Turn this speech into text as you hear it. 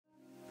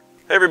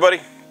Hey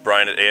everybody,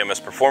 Bryan at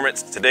AMS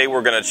Performance. Today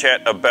we're going to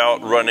chat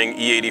about running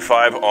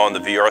E85 on the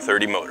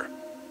VR30 motor.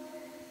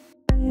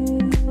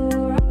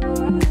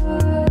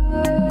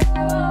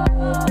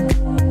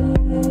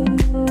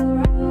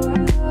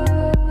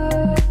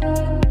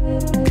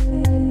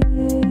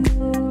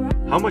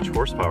 How much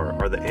horsepower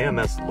are the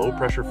AMS low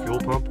pressure fuel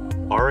pump,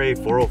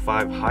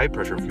 RA405 high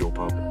pressure fuel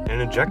pump,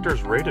 and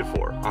injectors rated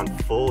for on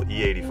full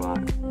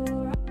E85?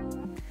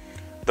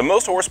 The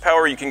most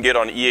horsepower you can get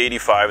on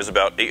E85 is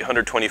about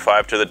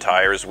 825 to the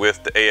tires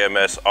with the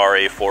AMS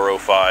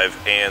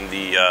RA405 and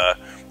the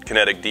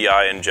kinetic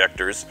DI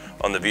injectors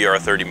on the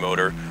VR30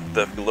 motor.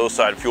 The low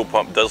side fuel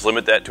pump does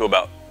limit that to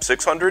about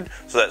 600,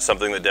 so that's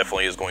something that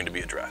definitely is going to be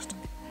addressed.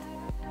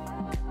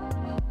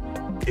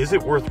 Is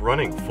it worth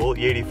running full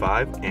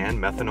E85 and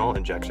methanol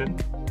injection?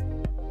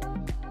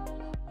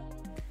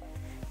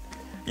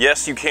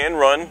 Yes, you can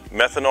run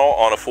methanol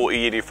on a full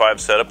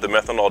E85 setup. The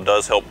methanol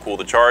does help cool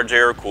the charge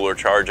air. Cooler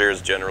charge air is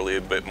generally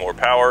a bit more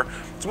power.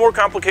 It's more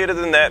complicated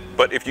than that,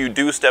 but if you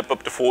do step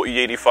up to full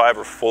E85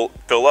 or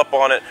fill up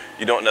on it,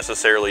 you don't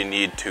necessarily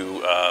need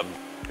to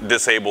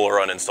disable or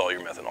uninstall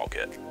your methanol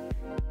kit.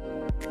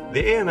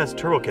 The AMS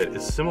turbo kit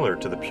is similar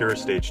to the Pure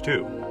Stage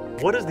 2.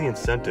 What is the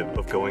incentive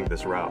of going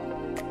this route?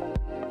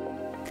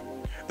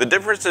 The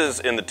differences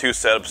in the two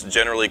setups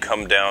generally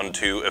come down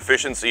to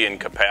efficiency and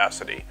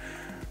capacity.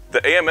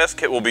 The AMS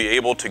kit will be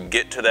able to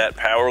get to that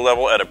power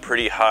level at a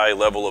pretty high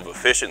level of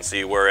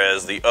efficiency,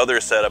 whereas the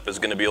other setup is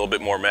going to be a little bit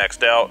more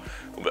maxed out,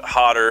 a little bit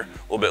hotter, a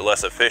little bit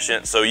less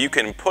efficient. So you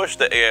can push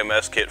the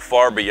AMS kit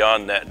far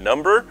beyond that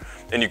number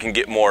and you can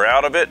get more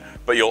out of it,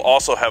 but you'll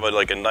also have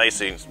a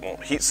nice,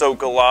 won't heat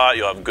soak a lot,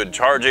 you'll have good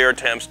charge air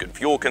temps, good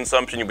fuel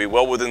consumption, you'll be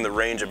well within the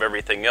range of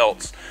everything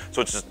else.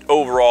 So it's just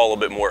overall a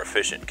bit more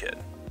efficient kit.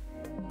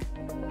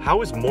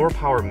 How is more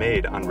power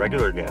made on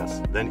regular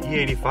gas than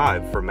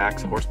E85 for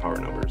max horsepower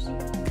numbers?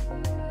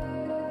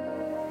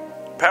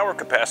 Power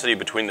capacity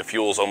between the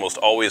fuels almost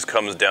always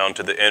comes down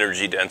to the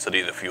energy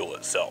density of the fuel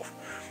itself.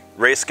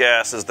 Race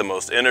gas is the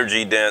most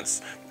energy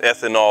dense,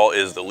 ethanol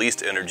is the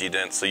least energy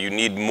dense, so you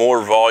need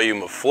more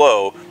volume of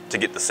flow to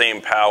get the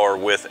same power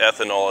with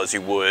ethanol as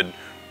you would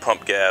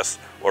pump gas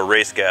or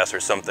race gas or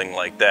something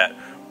like that.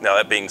 Now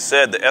that being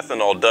said, the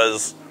ethanol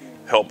does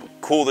help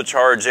cool the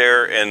charge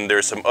air, and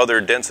there's some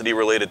other density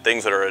related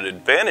things that are an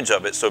advantage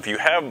of it. So if you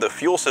have the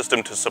fuel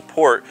system to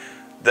support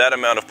that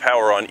amount of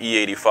power on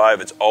E85,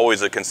 it's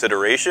always a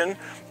consideration.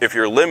 If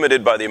you're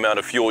limited by the amount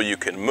of fuel you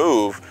can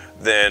move,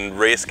 then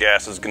race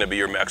gas is going to be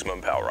your maximum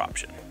power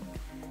option.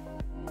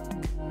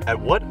 At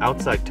what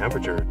outside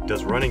temperature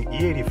does running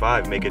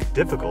E85 make it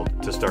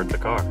difficult to start the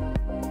car?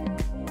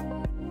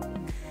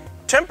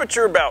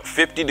 Temperature about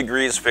 50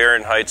 degrees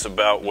Fahrenheit is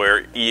about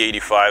where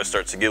E85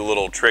 starts to get a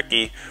little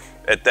tricky.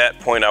 At that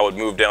point I would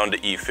move down to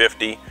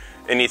E50.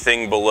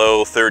 Anything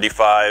below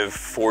 35,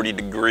 40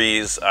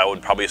 degrees, I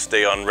would probably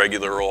stay on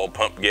regular old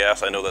pump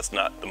gas. I know that's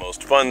not the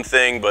most fun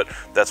thing, but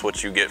that's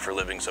what you get for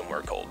living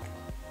somewhere cold.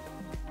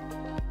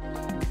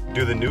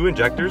 Do the new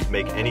injectors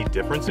make any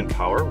difference in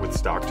power with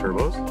stock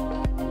turbos?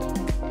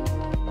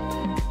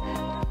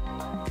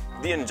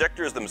 The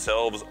injectors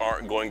themselves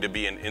aren't going to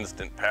be an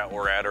instant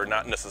power adder,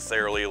 not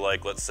necessarily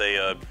like, let's say,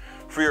 a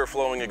freer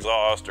flowing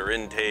exhaust or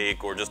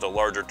intake or just a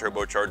larger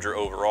turbocharger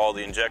overall.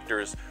 The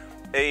injectors,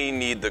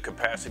 need the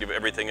capacity of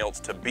everything else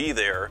to be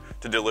there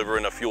to deliver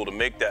enough fuel to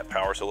make that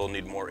power, so they'll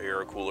need more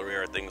air, cooler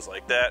air, things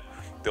like that.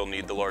 They'll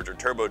need the larger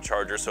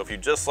turbocharger, so if you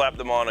just slap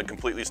them on a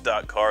completely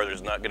stock car,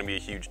 there's not going to be a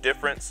huge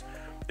difference.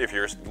 If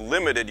you're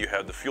limited, you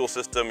have the fuel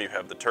system, you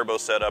have the turbo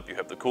setup, you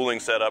have the cooling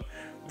setup.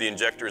 The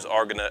injectors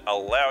are going to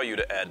allow you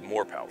to add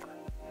more power.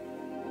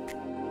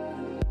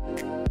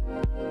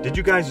 Did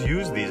you guys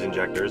use these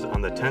injectors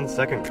on the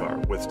 10-second car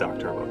with stock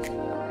turbos?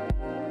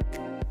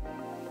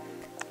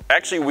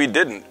 Actually, we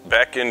didn't.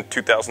 Back in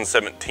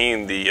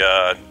 2017,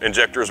 the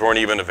injectors weren't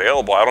even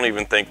available. I don't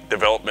even think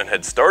development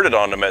had started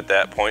on them at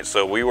that point,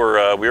 so we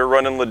were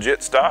running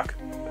legit stock.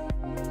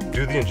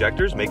 Do the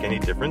injectors make any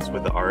difference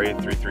with the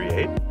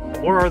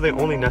RA338, or are they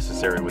only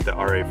necessary with the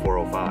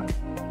RA405?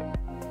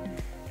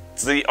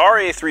 So the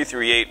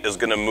RA338 is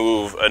going to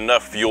move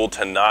enough fuel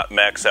to not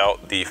max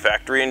out the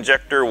factory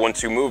injector.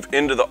 Once you move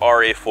into the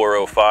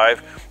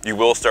RA405, you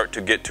will start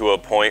to get to a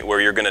point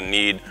where you're going to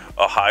need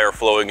a higher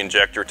flowing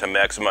injector to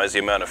maximize the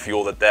amount of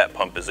fuel that that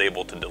pump is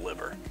able to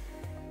deliver.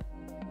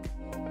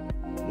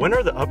 When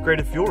are the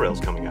upgraded fuel rails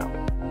coming out?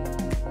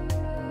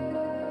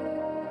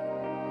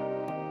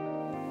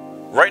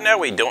 Right now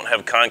we don't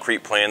have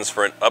concrete plans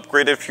for an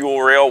upgraded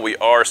fuel rail. We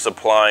are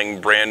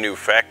supplying brand new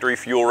factory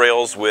fuel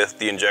rails with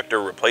the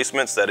injector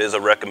replacements. That is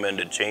a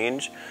recommended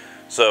change.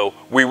 So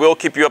we will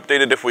keep you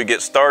updated if we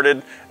get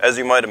started. As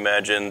you might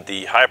imagine,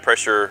 the high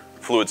pressure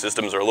fluid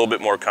systems are a little bit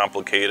more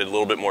complicated, a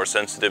little bit more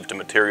sensitive to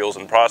materials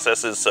and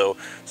processes, so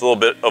it's a little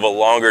bit of a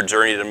longer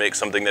journey to make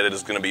something that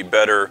is going to be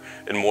better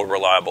and more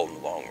reliable in the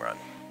long run.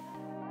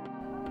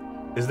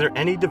 Is there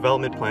any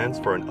development plans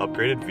for an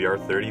upgraded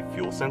VR30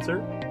 fuel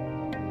sensor?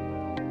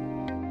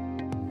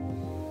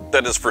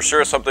 That is for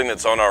sure something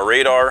that's on our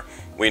radar.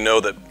 We know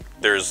that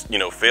There's, you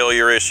know,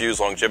 failure issues,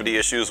 longevity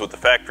issues with the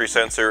factory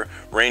sensor,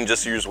 range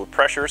issues with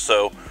pressure,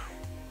 so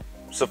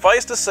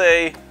suffice to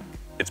say,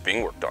 it's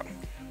being worked on.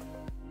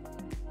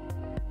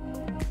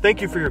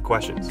 Thank you for your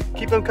questions.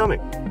 Keep them coming.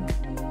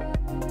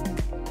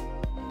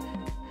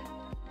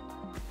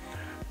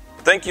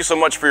 Thank you so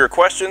much for your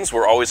questions.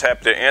 We're always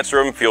happy to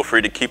answer them. Feel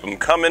free to keep them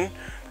coming.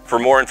 For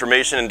more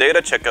information and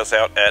data, check us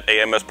out at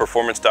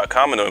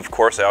amsperformance.com, and of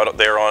course out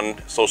there on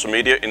social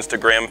media,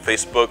 Instagram,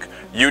 Facebook,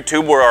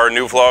 YouTube, where our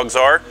new vlogs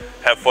are.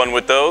 Have fun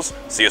with those.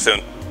 See you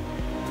soon.